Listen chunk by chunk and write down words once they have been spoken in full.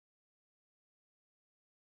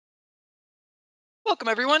Welcome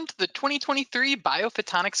everyone to the 2023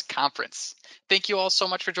 Biophotonics Conference. Thank you all so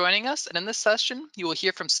much for joining us, and in this session, you will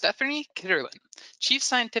hear from Stephanie Kitterlin, Chief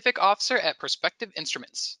Scientific Officer at Prospective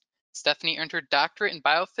Instruments. Stephanie earned her doctorate in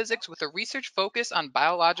biophysics with a research focus on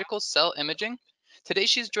biological cell imaging. Today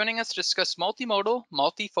she's joining us to discuss multimodal,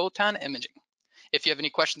 multiphoton imaging. If you have any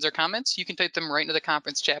questions or comments, you can type them right into the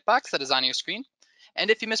conference chat box that is on your screen. And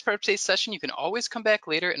if you missed part of today's session, you can always come back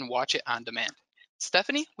later and watch it on demand.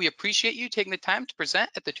 Stephanie, we appreciate you taking the time to present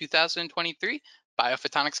at the 2023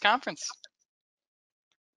 Biophotonics Conference.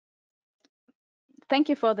 Thank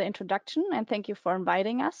you for the introduction and thank you for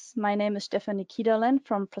inviting us. My name is Stephanie Kitterlin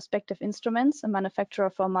from Prospective Instruments, a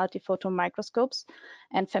manufacturer for multiphoton microscopes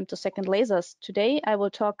and femtosecond lasers. Today, I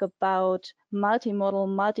will talk about multimodal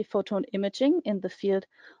multiphoton imaging in the field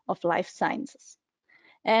of life sciences.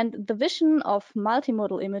 And the vision of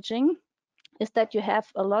multimodal imaging is that you have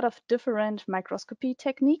a lot of different microscopy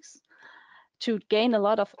techniques to gain a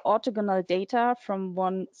lot of orthogonal data from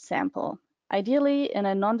one sample, ideally in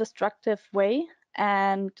a non-destructive way,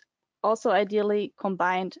 and also ideally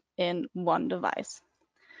combined in one device.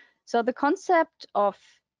 So the concept of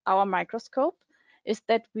our microscope is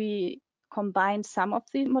that we combine some of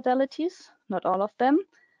the modalities, not all of them,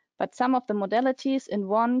 but some of the modalities in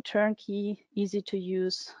one turnkey, easy to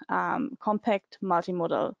use, compact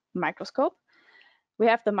multimodal microscope. We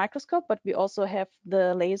have the microscope, but we also have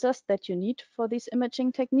the lasers that you need for these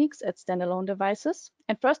imaging techniques at standalone devices.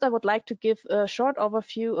 And first, I would like to give a short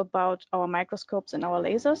overview about our microscopes and our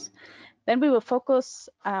lasers. Then we will focus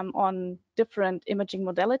on different imaging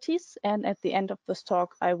modalities. And at the end of this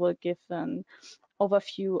talk, I will give an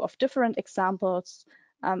overview of different examples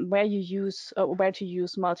where to use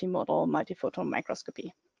multimodal multiphoton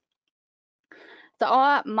microscopy. So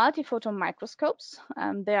our multiphoton microscopes,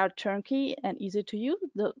 they are turnkey and easy to use.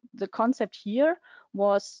 The concept here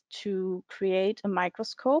was to create a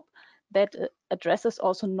microscope that addresses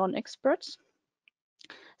also non-experts.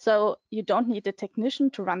 So you don't need a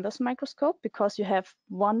technician to run this microscope because you have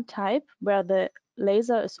one type where the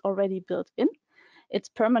laser is already built in. It's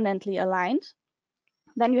permanently aligned.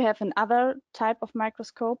 Then you have another type of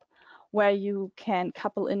microscope where you can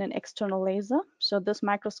couple in an external laser. So this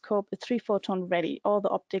microscope is 3-photon ready. All the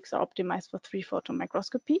optics are optimized for 3-photon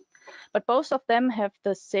microscopy, but both of them have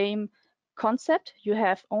the same concept. You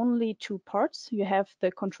have only two parts. You have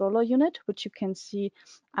the controller unit, which you can see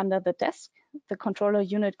under the desk. The controller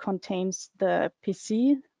unit contains the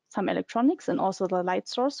PC, some electronics, and also the light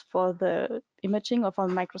source for the imaging of all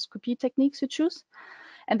microscopy techniques you choose.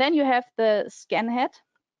 And then you have the scan head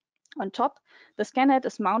on top. The scan head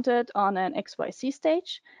is mounted on an XYZ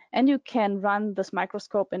stage, and you can run this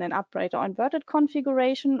microscope in an upright or inverted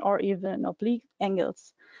configuration or even in oblique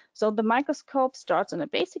angles. So the microscope starts in a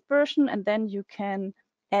basic version, and then you can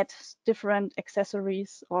add different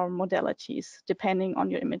accessories or modalities depending on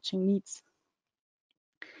your imaging needs.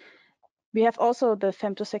 We have also the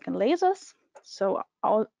femtosecond lasers. So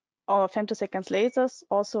our femtosecond lasers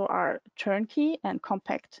also are turnkey and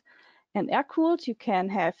compact and air-cooled. You can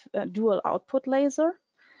have a dual output laser.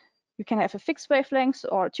 You can have a fixed wavelength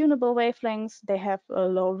or tunable wavelengths. They have a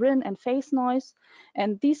low RIN and phase noise.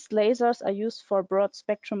 And these lasers are used for a broad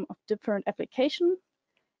spectrum of different applications.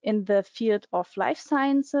 In the field of life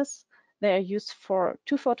sciences, they are used for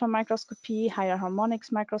two-photon microscopy, higher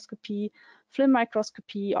harmonics microscopy, FLIM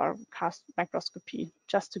microscopy, or cast microscopy,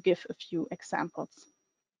 just to give a few examples.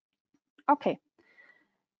 Okay.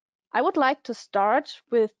 I would like to start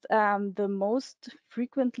with the most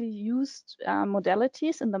frequently used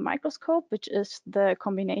modalities in the microscope, which is the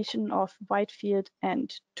combination of wide field and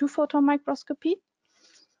two-photon microscopy.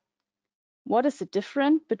 What is the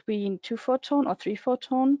difference between two-photon or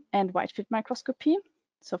three-photon and wide field microscopy?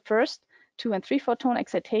 So first, 2- and 3-photon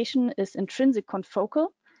excitation is intrinsic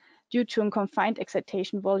confocal due to a confined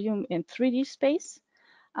excitation volume in 3D space.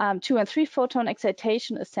 2- and 3-photon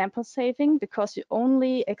excitation is sample saving because you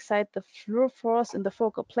only excite the fluorophores in the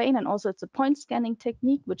focal plane, and also it's a point scanning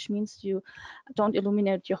technique, which means you don't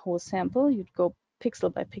illuminate your whole sample, you go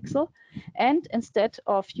pixel by pixel. And instead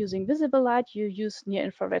of using visible light, you use near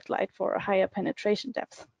infrared light for a higher penetration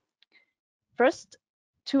depth. First,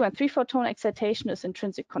 2- and 3-photon excitation is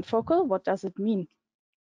intrinsic confocal. What does it mean?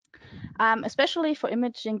 Especially for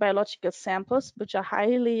imaging biological samples, which are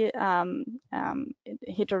highly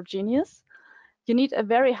heterogeneous, you need a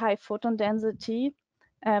very high photon density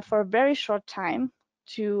for a very short time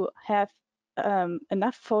to have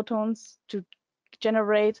enough photons to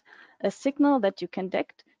generate a signal that you can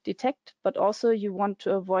detect, but also you want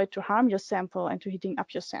to avoid to harm your sample and to heating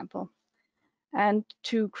up your sample. And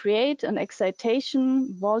to create an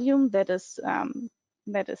excitation volume that is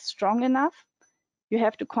strong enough, you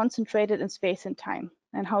have to concentrate it in space and time.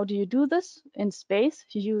 And how do you do this? In space,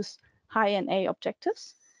 you use high NA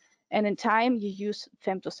objectives, and in time, you use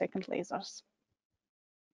femtosecond lasers.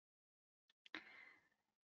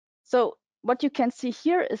 So what you can see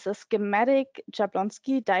here is a schematic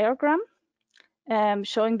Jablonski diagram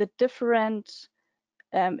showing the different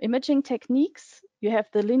imaging techniques. You have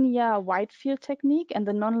the linear wide field technique and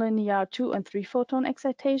the nonlinear 2 and 3 photon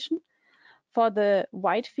excitation. For the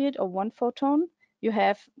wide field or 1 photon, you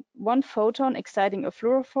have 1 photon exciting a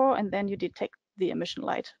fluorophore and then you detect the emission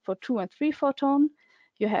light. For 2 and 3 photon,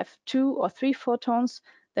 you have 2 or 3 photons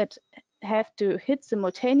that have to hit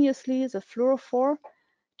simultaneously the fluorophore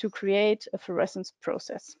to create a fluorescence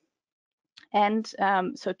process. And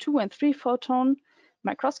so 2 and 3 photon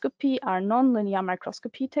microscopy are nonlinear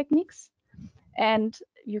microscopy techniques. And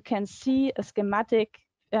you can see a schematic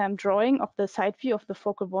drawing of the side view of the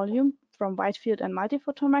focal volume from wide field and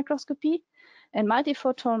multiphoton microscopy. And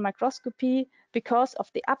multiphoton microscopy, because of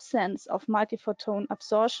the absence of multiphoton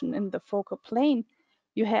absorption in the focal plane,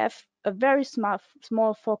 you have a very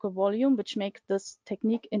small focal volume, which makes this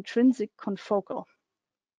technique intrinsic confocal.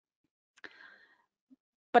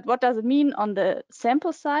 But what does it mean on the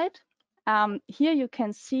sample side? Here you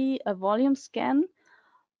can see a volume scan,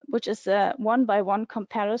 which is a 1-by-1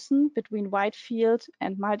 comparison between wide field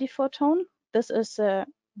and multiphoton. This is a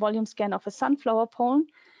volume scan of a sunflower pollen,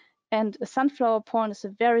 and a sunflower pollen is a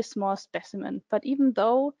very small specimen. But even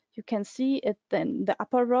though you can see it in the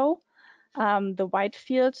upper row, the wide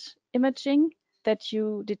field imaging, that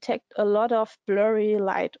you detect a lot of blurry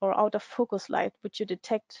light or out of focus light, which you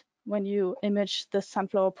detect when you image the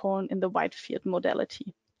sunflower pollen in the wide field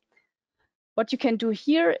modality. What you can do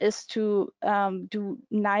here is to do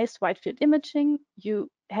nice wide field imaging. You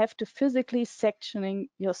have to physically sectioning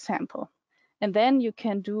your sample. And then you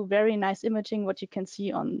can do very nice imaging, what you can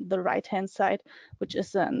see on the right-hand side, which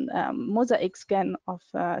is a mosaic scan of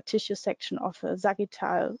a tissue section of a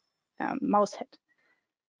sagittal mouse head.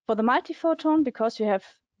 For the multiphoton, because you have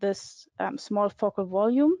this small focal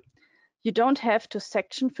volume, you don't have to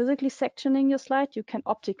physically sectioning your slide. You can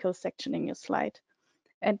optical sectioning your slide.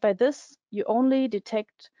 And by this, you only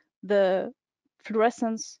detect the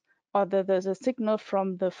fluorescence or the signal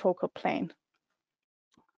from the focal plane.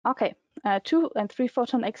 Okay, 2 and 3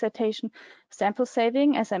 photon excitation sample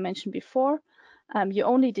saving, as I mentioned before. You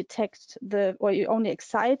only detect you only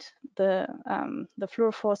excite the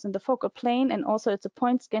fluorophores in the focal plane, and also it's a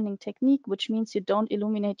point scanning technique, which means you don't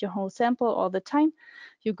illuminate your whole sample all the time.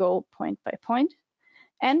 You go point by point,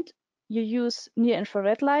 and you use near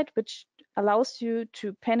infrared light, which allows you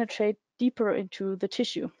to penetrate deeper into the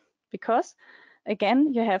tissue, because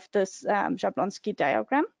again, you have this Jablonski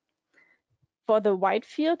diagram. For the wide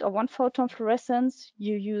field or 1 photon fluorescence,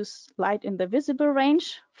 you use light in the visible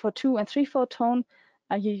range. For 2 and 3 photon,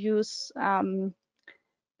 you use near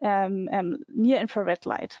infrared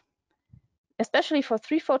light. Especially for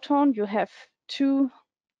 3 photon, you have 2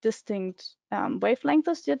 distinct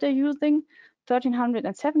wavelengths that they're using, 1300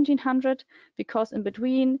 and 1700, because in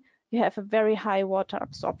between you have a very high water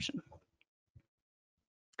absorption.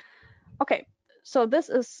 Okay, so this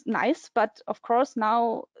is nice, but of course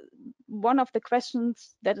now one of the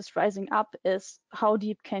questions that is rising up is how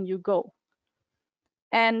deep can you go?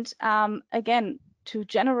 And again, to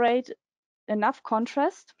generate enough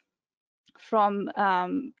contrast from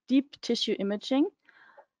deep tissue imaging,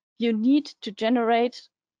 you need to generate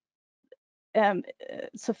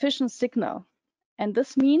sufficient signal. And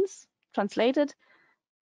this means, translated,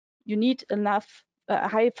 you need enough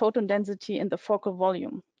high photon density in the focal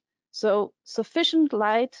volume. So sufficient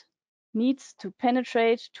light needs to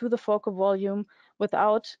penetrate to the focal volume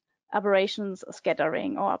without aberrations,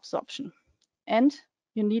 scattering, or absorption. And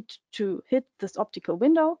you need to hit this optical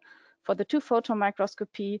window. For the 2-photon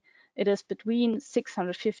microscopy, it is between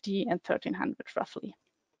 650 and 1300 roughly.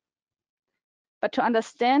 But to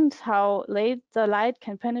understand how laser light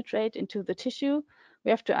can penetrate into the tissue,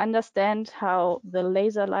 we have to understand how the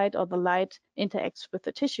laser light or the light interacts with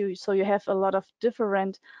the tissue. So you have a lot of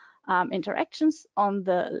different interactions. On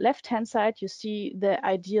the left-hand side, you see the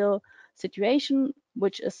ideal situation,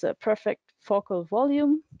 which is a perfect focal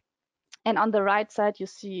volume. And on the right side, you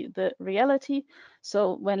see the reality.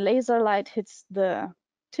 So when laser light hits the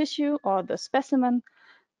tissue or the specimen,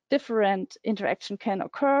 different interaction can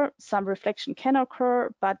occur, some reflection can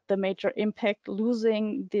occur, but the major impact,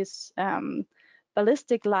 losing this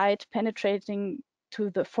ballistic light penetrating to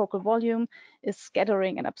the focal volume, is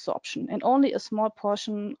scattering and absorption. And only a small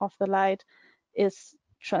portion of the light is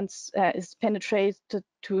penetrated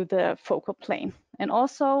to the focal plane. And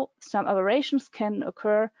also some aberrations can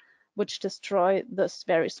occur which destroy this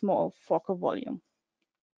very small focal volume.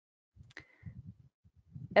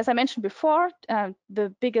 as I mentioned before,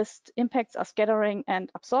 the biggest impacts are scattering and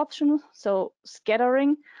absorption. So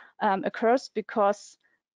scattering occurs because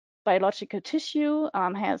biological tissue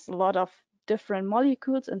has a lot of different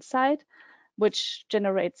molecules inside, which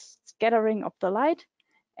generates scattering of the light.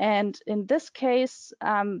 And in this case,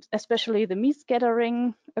 especially the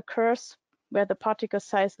me-scattering occurs where the particle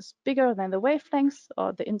size is bigger than the wavelengths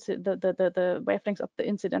or the wavelengths of the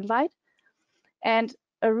incident light. And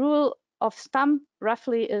a rule of thumb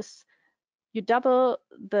roughly is you double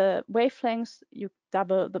the wavelengths, you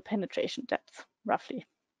double the penetration depth, roughly.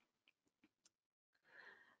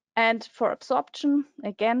 And for absorption,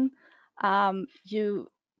 again,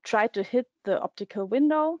 you try to hit the optical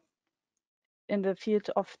window. In the field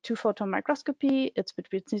of two-photon microscopy, it's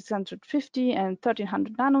between 650 and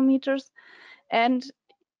 1300 nanometers. And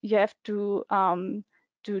you have to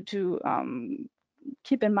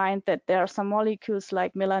keep in mind that there are some molecules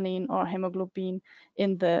like melanin or hemoglobin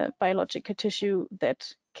in the biological tissue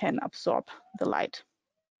that can absorb the light.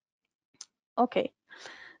 Okay,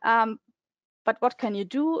 but what can you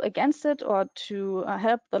do against it or to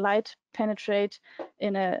help the light penetrate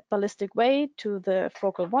in a ballistic way to the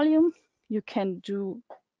focal volume? You can do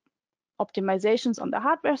optimizations on the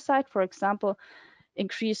hardware side, for example,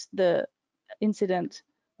 increase the incident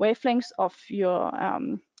wavelengths of your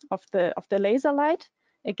of the laser light.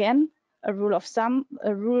 Again, a rule of thumb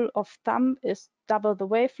is double the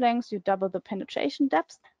wavelengths, you double the penetration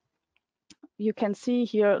depth. You can see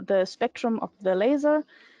here the spectrum of the laser.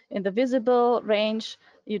 In the visible range,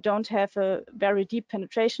 you don't have a very deep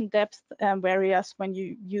penetration depth, whereas when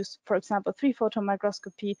you use, for example, three-photon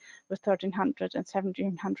microscopy with 1300 and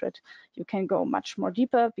 1700, you can go much more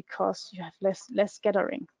deeper because you have less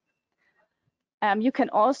scattering. You can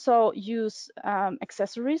also use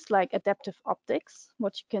accessories like adaptive optics.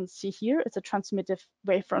 What you can see here is a transmittive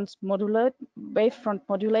wavefront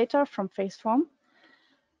modulator from Phaseform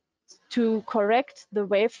to correct the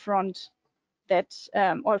wavefront that,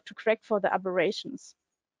 or to correct for the aberrations.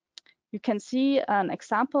 You can see an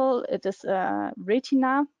example. It is a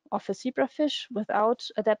retina of a zebrafish without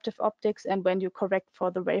adaptive optics, and when you correct for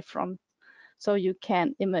the wavefront, so you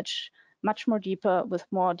can image much more deeper with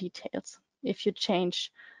more details if you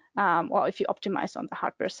change or if you optimize on the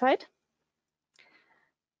hardware side.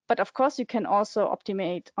 But of course, you can also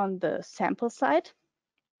optimize on the sample side.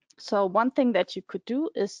 So one thing that you could do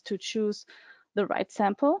is to choose the right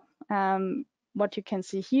sample. What you can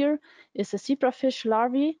see here is a zebrafish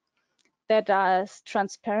larvae that is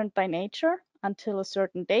transparent by nature until a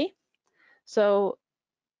certain day. So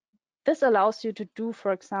this allows you to do,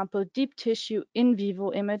 for example, deep tissue in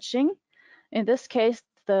vivo imaging. In this case,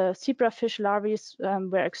 the zebrafish larvae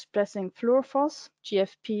were expressing fluorophos,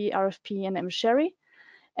 GFP, RFP, and M-Sherry.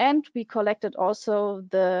 And we collected also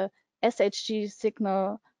the SHG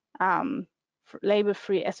signal,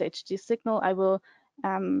 label-free SHG signal. I will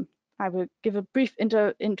give a brief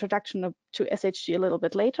introduction to SHG a little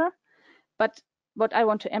bit later. But what I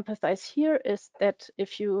want to emphasize here is that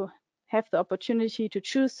if you have the opportunity to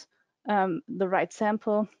choose the right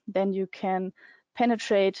sample, then you can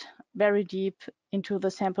penetrate very deep into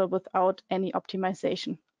the sample without any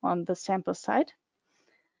optimization on the sample side.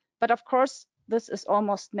 But of course, this is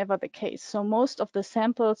almost never the case. So most of the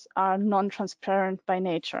samples are non-transparent by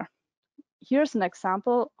nature. Here's an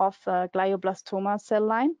example of a glioblastoma cell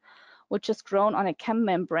line, which is grown on a chem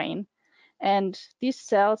membrane. And these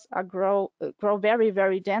cells are grow very,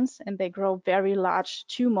 very dense, and they grow very large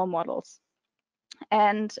tumor models.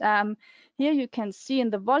 And here you can see in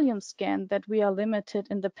the volume scan that we are limited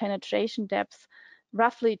in the penetration depth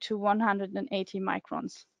roughly to 180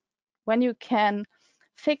 microns. When you can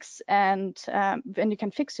fix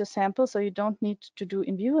your sample, so you don't need to do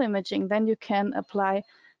in vivo imaging, then you can apply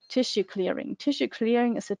tissue clearing. Tissue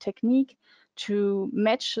clearing is a technique to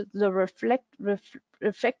match the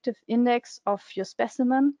reflective index of your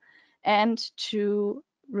specimen and to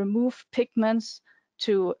remove pigments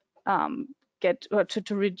to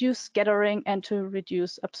reduce scattering and to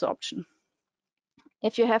reduce absorption.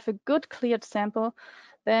 If you have a good cleared sample,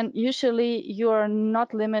 then usually you are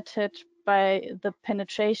not limited by the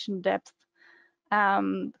penetration depth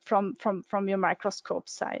from your microscope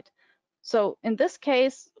side. So in this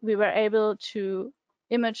case, we were able to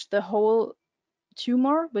image the whole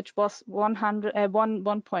tumor, which was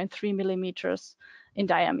 1.3 millimeters in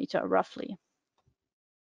diameter, roughly.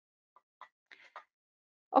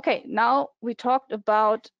 Okay, now we talked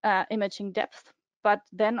about imaging depth, but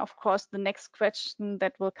then of course the next question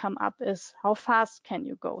that will come up is how fast can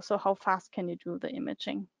you go? So how fast can you do the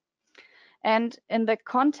imaging? And in the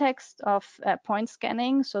context of point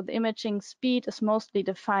scanning, so the imaging speed is mostly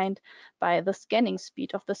defined by the scanning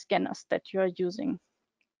speed of the scanners that you're using.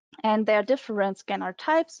 And there are different scanner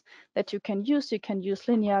types that you can use. You can use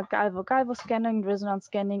linear galvo-galvo scanning, resonance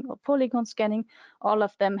scanning, or polygon scanning. All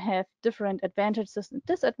of them have different advantages and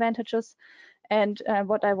disadvantages. And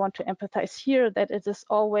what I want to emphasize here, that it is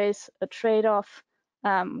always a trade-off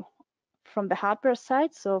from the hardware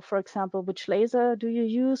side. So for example, which laser do you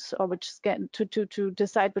use, or which scan to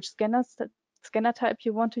decide which scanner type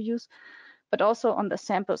you want to use, but also on the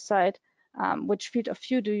sample side, which field of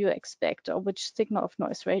view do you expect, or which signal of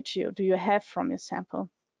noise ratio do you have from your sample.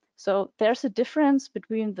 So there's a difference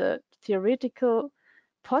between the theoretical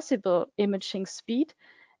possible imaging speed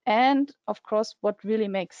and of course what really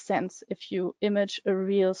makes sense if you image a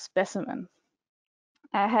real specimen.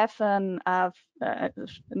 I have an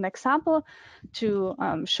example to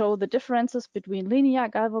show the differences between linear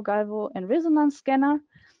galvo-galvo and resonance scanner.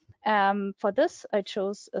 For this, I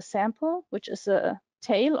chose a sample, which is a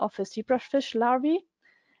tail of a zebrafish larvae.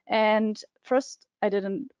 And first, I did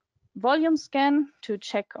a volume scan to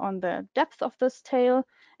check on the depth of this tail.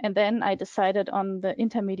 And then I decided on the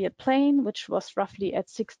intermediate plane, which was roughly at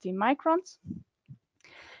 60 microns.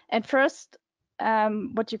 And first,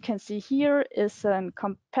 what you can see here is a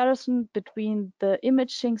comparison between the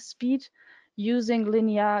imaging speed using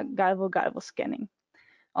linear galvo-galvo scanning.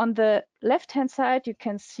 On the left-hand side, you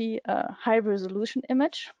can see a high-resolution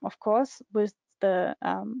image, of course, with the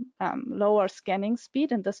lower scanning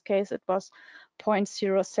speed. In this case, it was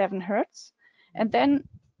 0.07 Hertz. And then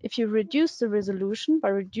if you reduce the resolution by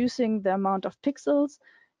reducing the amount of pixels,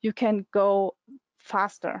 you can go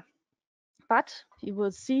faster. But you will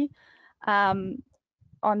see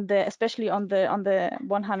especially on the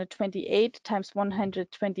 128 times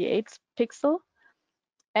 128 pixel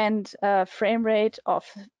and a frame rate of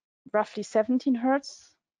roughly 17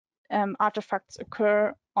 Hertz, artifacts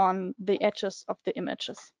occur on the edges of the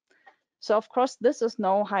images. So of course, this is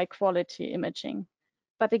no high quality imaging.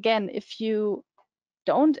 But again, if you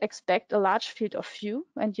don't expect a large field of view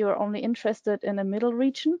and you're only interested in a middle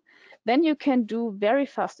region, then you can do very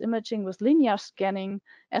fast imaging with linear scanning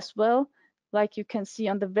as well, like you can see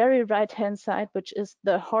on the very right-hand side, which is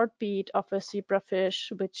the heartbeat of a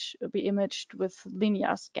zebrafish, which we imaged with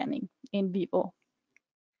linear scanning in vivo.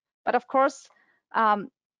 But of course,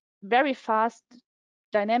 very fast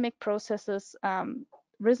dynamic processes,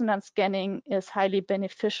 resonance scanning is highly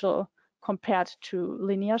beneficial compared to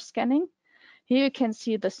linear scanning. Here you can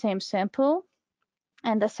see the same sample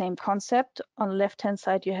and the same concept. On the left-hand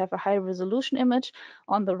side, you have a high-resolution image.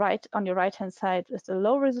 On your right-hand side is a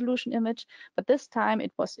low-resolution image, but this time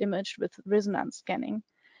it was imaged with resonance scanning.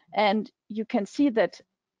 And you can see that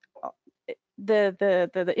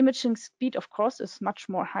the imaging speed, of course, is much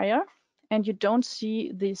more higher, and you don't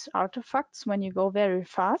see these artifacts when you go very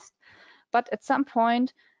fast. But at some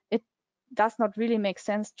point, it does not really make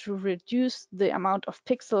sense to reduce the amount of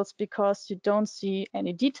pixels because you don't see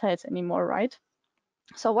any details anymore, right?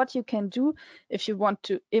 So what you can do if you want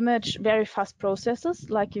to image very fast processes,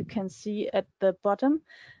 like you can see at the bottom,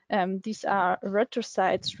 these are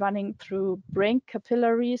erythrocytes running through brain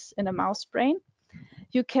capillaries in a mouse brain.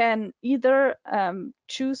 You can either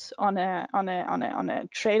choose on a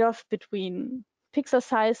trade-off between pixel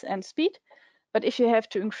size and speed, but if you have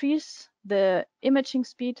to increase the imaging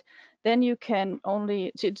speed, then you can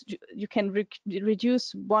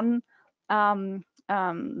reduce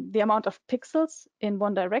the amount of pixels in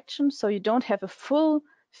one direction, so you don't have a full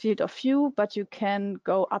field of view, but you can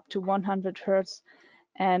go up to 100 Hertz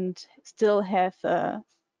and still have a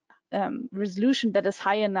resolution that is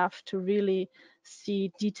high enough to really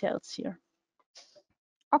see details here.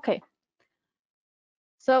 Okay.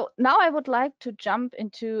 So now I would like to jump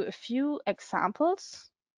into a few examples.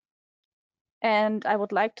 And I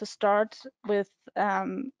would like to start with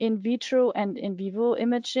in vitro and in vivo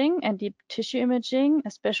imaging and deep tissue imaging,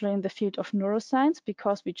 especially in the field of neuroscience,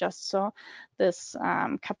 because we just saw this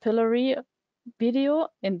capillary video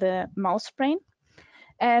in the mouse brain.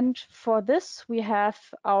 And for this, we have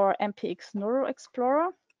our MPX Neuro Explorer.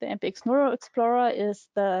 The MPX Neuro Explorer is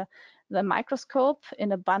the microscope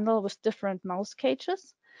in a bundle with different mouse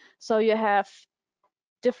cages. So you have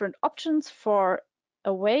different options for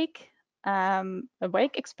awake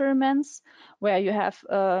experiments where you have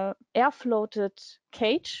a air-floated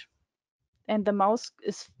cage and the mouse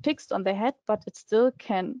is fixed on the head, but it still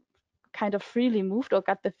can kind of freely move, or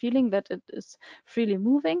got the feeling that it is freely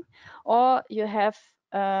moving. Or you have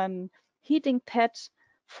a heating pad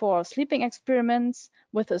for sleeping experiments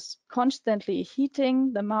with us constantly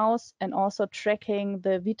heating the mouse and also tracking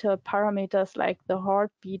the vital parameters like the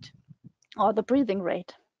heartbeat or the breathing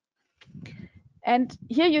rate. And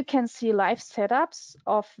here you can see live setups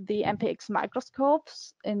of the MPX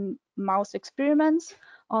microscopes in mouse experiments.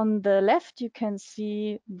 On the left, you can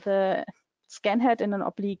see the scan head in an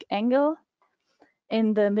oblique angle.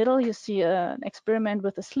 In the middle, you see an experiment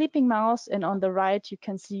with a sleeping mouse, and on the right, you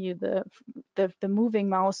can see the moving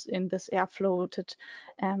mouse in this air-floated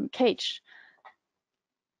cage.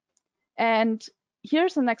 And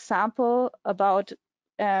here's an example about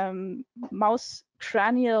mouse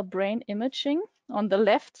cranial brain imaging. On the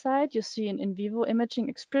left side, you see an in vivo imaging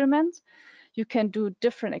experiment. You can do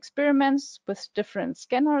different experiments with different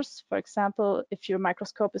scanners. For example, if your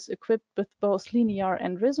microscope is equipped with both linear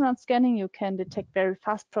and resonance scanning, you can detect very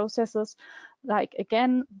fast processes, like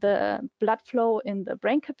again, the blood flow in the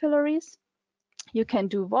brain capillaries. You can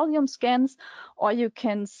do volume scans, or you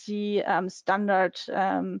can see standard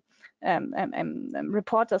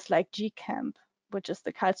reporters like GCamp, which is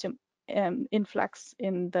the calcium influx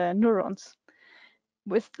in the neurons.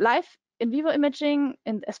 With live in vivo imaging,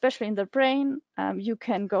 and especially in the brain, you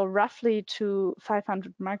can go roughly to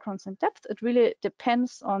 500 microns in depth. It really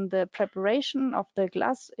depends on the preparation of the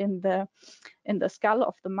glass in the skull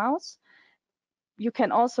of the mouse. You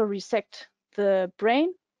can also resect the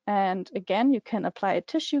brain, and again, you can apply a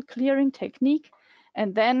tissue clearing technique,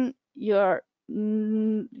 and then you're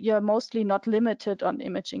mostly not limited on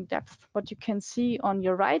imaging depth. What you can see on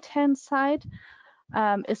your right-hand side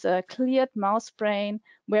is a cleared mouse brain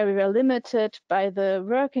where we were limited by the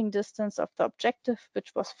working distance of the objective,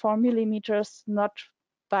 which was 4 millimeters, not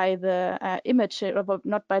by the image, or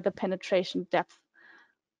not by the penetration depth.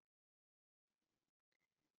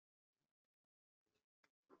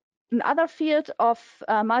 Another field of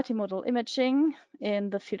multimodal imaging in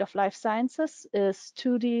the field of life sciences is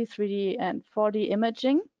 2D, 3D, and 4D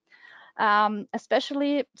imaging.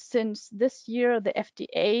 Especially since this year, the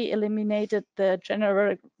FDA eliminated the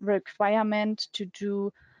general requirement to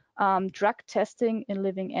do drug testing in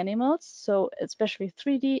living animals. So especially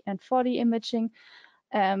 3D and 4D imaging,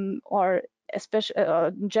 or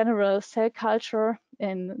especially general cell culture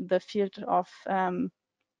in the field of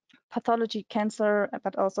pathology, cancer,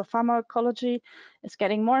 but also pharmacology is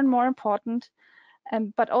getting more and more important.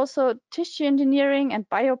 But also tissue engineering and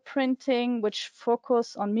bioprinting, which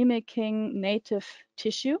focus on mimicking native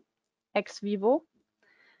tissue ex vivo.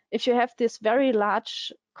 If you have these very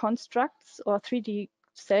large constructs or 3D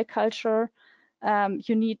cell culture,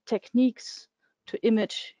 you need techniques to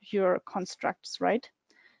image your constructs, right?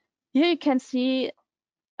 Here you can see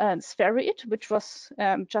a spheroid, which was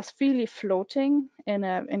just freely floating in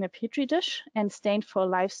a petri dish and stained for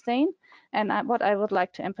live stain. And what I would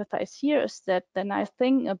like to emphasize here is that the nice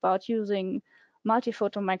thing about using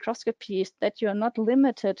multiphoton microscopy is that you're not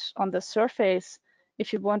limited on the surface.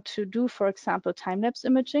 If you want to do, for example, time-lapse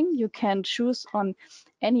imaging, you can choose on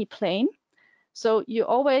any plane. So you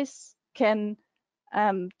always can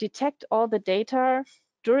detect all the data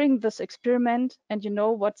during this experiment, and you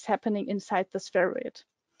know what's happening inside the spheroid.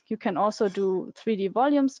 You can also do 3D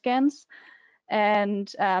volume scans,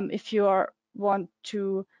 and if you want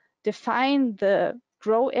to define the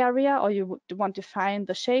grow area, or you want to define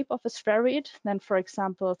the shape of a spheroid, then for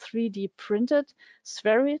example 3D printed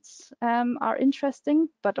spheroids are interesting.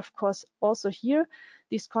 But of course also here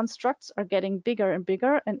these constructs are getting bigger and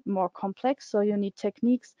bigger and more complex, so you need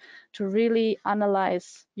techniques to really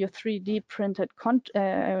analyze your 3D printed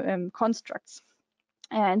constructs.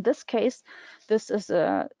 And in this case, this is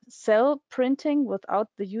a cell printing without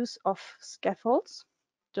the use of scaffolds,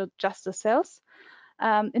 just the cells.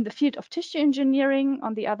 In the field of tissue engineering,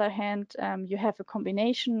 on the other hand, you have a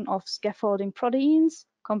combination of scaffolding proteins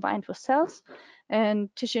combined with cells, and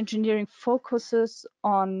tissue engineering focuses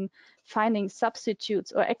on finding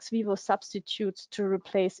substitutes or ex vivo substitutes to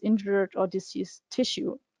replace injured or diseased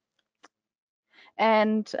tissue.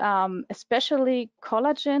 And especially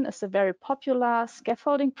collagen is a very popular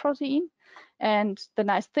scaffolding protein. And the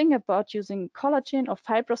nice thing about using collagen or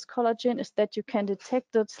fibrous collagen is that you can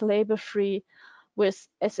detect it label-free with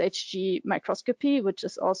SHG microscopy, which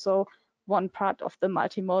is also one part of the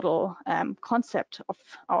multimodal concept of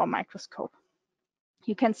our microscope.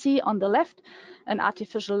 You can see on the left an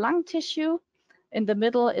artificial lung tissue. In the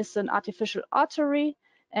middle is an artificial artery,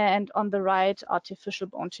 and on the right, artificial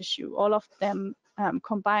bone tissue. All of them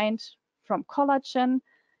combined from collagen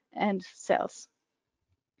and cells.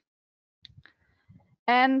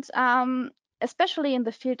 And especially in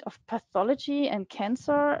the field of pathology and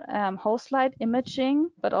cancer, host light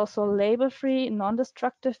imaging, but also label-free,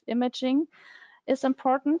 non-destructive imaging is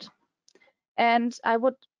important. And I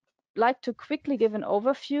would like to quickly give an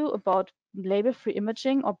overview about label-free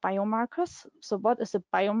imaging or biomarkers. So what is a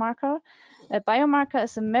biomarker? A biomarker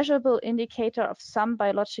is a measurable indicator of some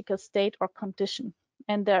biological state or condition.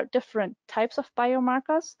 And there are different types of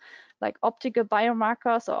biomarkers, like optical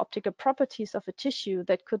biomarkers or optical properties of a tissue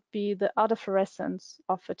that could be the autofluorescence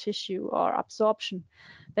of a tissue or absorption.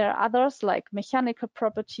 There are others like mechanical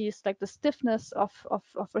properties, like the stiffness of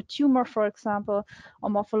a tumor, for example, or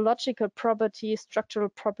morphological properties, structural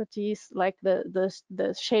properties, like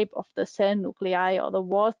the shape of the cell nuclei or the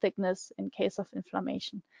wall thickness in case of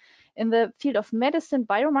inflammation. In the field of medicine,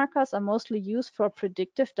 biomarkers are mostly used for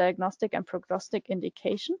predictive, diagnostic, and prognostic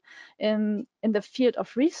indication. In the field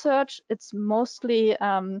of research, it's mostly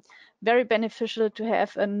very beneficial to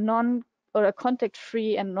have a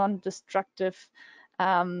contact-free and non-destructive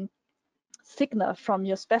signal from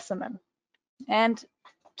your specimen. And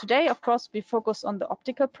today, of course, we focus on the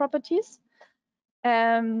optical properties.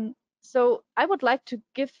 So I would like to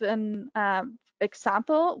give an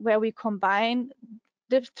example where we combine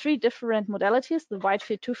three different modalities, the wide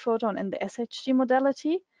field two-photon and the SHG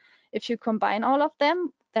modality. If you combine all of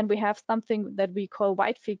them, then we have something that we call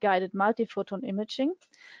wide field guided multiphoton imaging.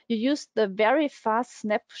 You use the very fast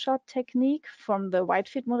snapshot technique from the wide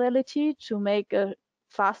field modality to make a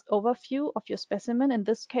fast overview of your specimen. In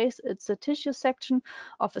this case, it's a tissue section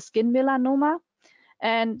of a skin melanoma.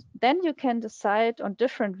 And then you can decide on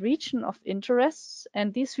different region of interests.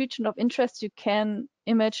 And these region of interest you can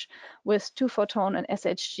image with two-photon and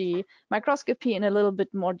SHG microscopy in a little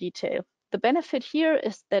bit more detail. The benefit here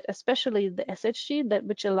is that especially the SHG,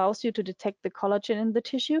 which allows you to detect the collagen in the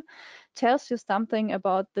tissue, tells you something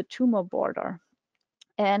about the tumor border.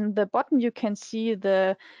 And the bottom you can see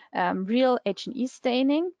the real H&E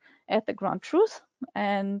staining at the ground truth.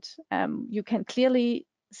 And you can clearly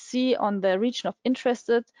see on the region of interest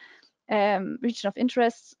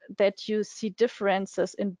that you see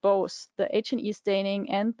differences in both the H&E staining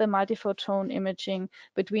and the multiphoton imaging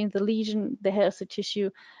between the lesion, the healthy tissue,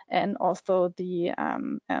 and also the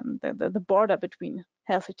border between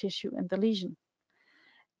healthy tissue and the lesion.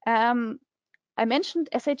 I mentioned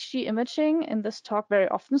SHG imaging in this talk very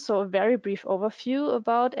often, so a very brief overview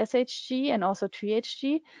about SHG and also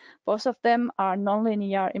THG. Both of them are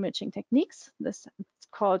nonlinear imaging techniques. This is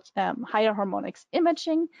called higher harmonics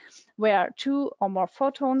imaging, where two or more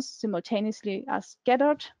photons simultaneously are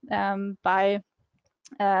scattered by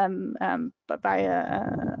a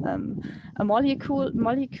molecule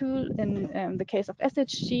in the case of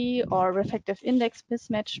SHG, or refractive index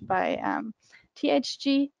mismatch by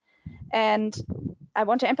THG. And I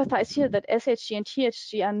want to emphasize here that SHG and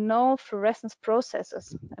THG are no fluorescence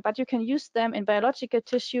processes, but you can use them in biological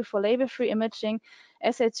tissue for label-free imaging,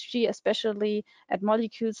 SHG especially at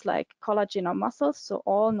molecules like collagen or muscles, so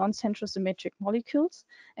all non-centrosymmetric molecules,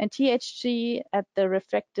 and THG at the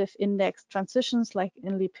refractive index transitions like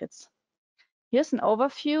in lipids. Here's an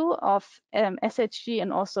overview of SHG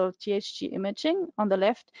and also THG imaging. On the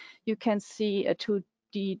left, you can see a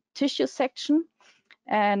 2D tissue section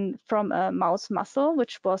and from a mouse muscle,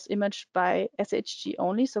 which was imaged by SHG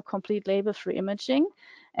only, so complete label-free imaging.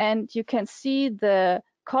 And you can see the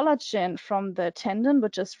collagen from the tendon,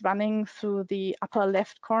 which is running through the upper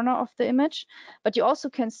left corner of the image. But you also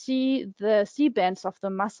can see the C-bands of the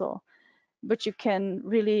muscle, which you can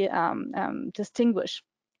really distinguish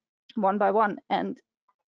one by one. And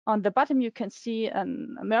on the bottom, you can see a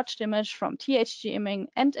merged image from THG imaging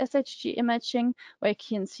and SHG imaging, where you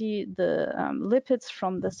can see the lipids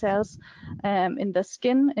from the cells in the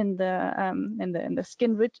skin, in the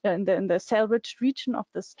cell-rich region of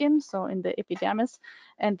the skin, so in the epidermis,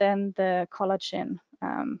 and then the collagen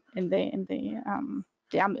in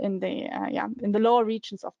the lower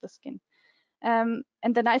regions of the skin. And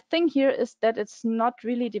the nice thing here is that it's not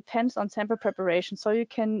really depends on sample preparation, so you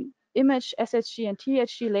can image SHG and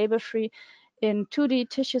THG label-free in 2D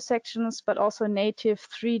tissue sections, but also native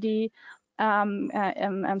 3D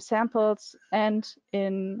samples, and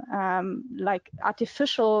in like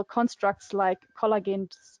artificial constructs like collagen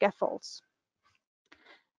scaffolds.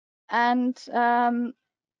 And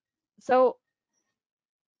so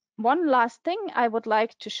one last thing I would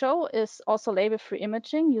like to show is also label-free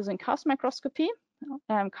imaging using Chaos microscopy.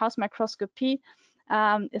 Chaos microscopy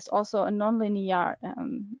is also a nonlinear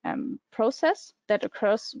process that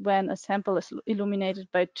occurs when a sample is illuminated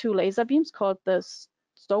by two laser beams called the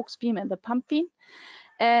Stokes beam and the pump beam.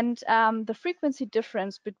 And the frequency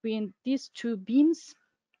difference between these two beams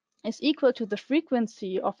is equal to the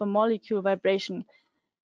frequency of a molecule vibration.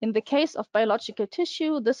 In the case of biological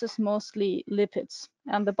tissue, this is mostly lipids.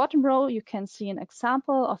 On the bottom row, you can see an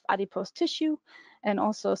example of adipose tissue and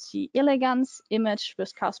also C. elegans imaged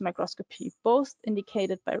with Chaos microscopy, both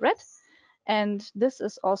indicated by red. And this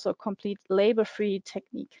is also a complete labor-free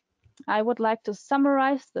technique. I would like to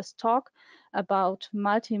summarize this talk about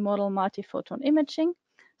multimodal multiphoton imaging.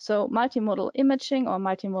 So multimodal imaging or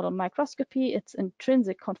multimodal microscopy, it's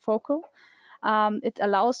intrinsic confocal. It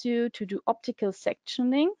allows you to do optical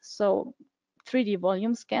sectioning, so 3D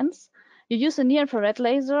volume scans. You use a near-infrared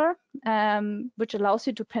laser, which allows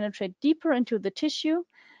you to penetrate deeper into the tissue.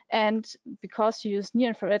 And because you use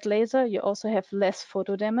near-infrared laser, you also have less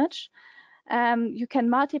photo damage. You can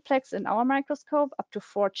multiplex in our microscope up to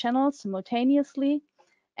 4 channels simultaneously.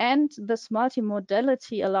 And this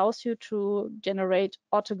multimodality allows you to generate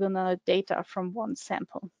orthogonal data from one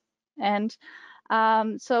sample. And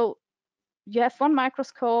so you have one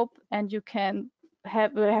microscope and you can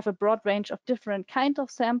have a broad range of different kinds of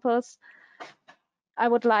samples. I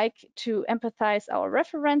would like to empathize our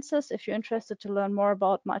references if you're interested to learn more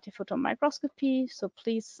about multiphoton microscopy. So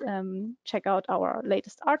please check out our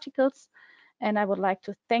latest articles. And I would like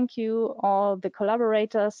to thank you, all the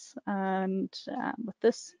collaborators. And with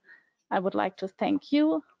this, I would like to thank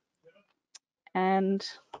you. And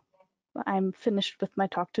I'm finished with my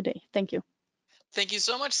talk today. Thank you. Thank you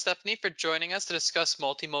so much, Stephanie, for joining us to discuss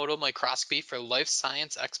multimodal microscopy for life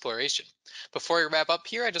science exploration. Before we wrap up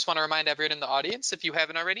here, I just want to remind everyone in the audience, if you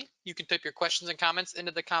haven't already, you can type your questions and comments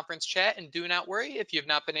into the conference chat, and do not worry, if you have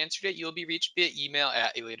not been answered yet, you'll be reached via email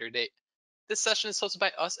at a later date. This session is hosted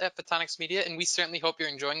by us at Photonics Media, and we certainly hope you're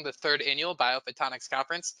enjoying the 3rd annual Biophotonics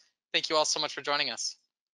Conference. Thank you all so much for joining us.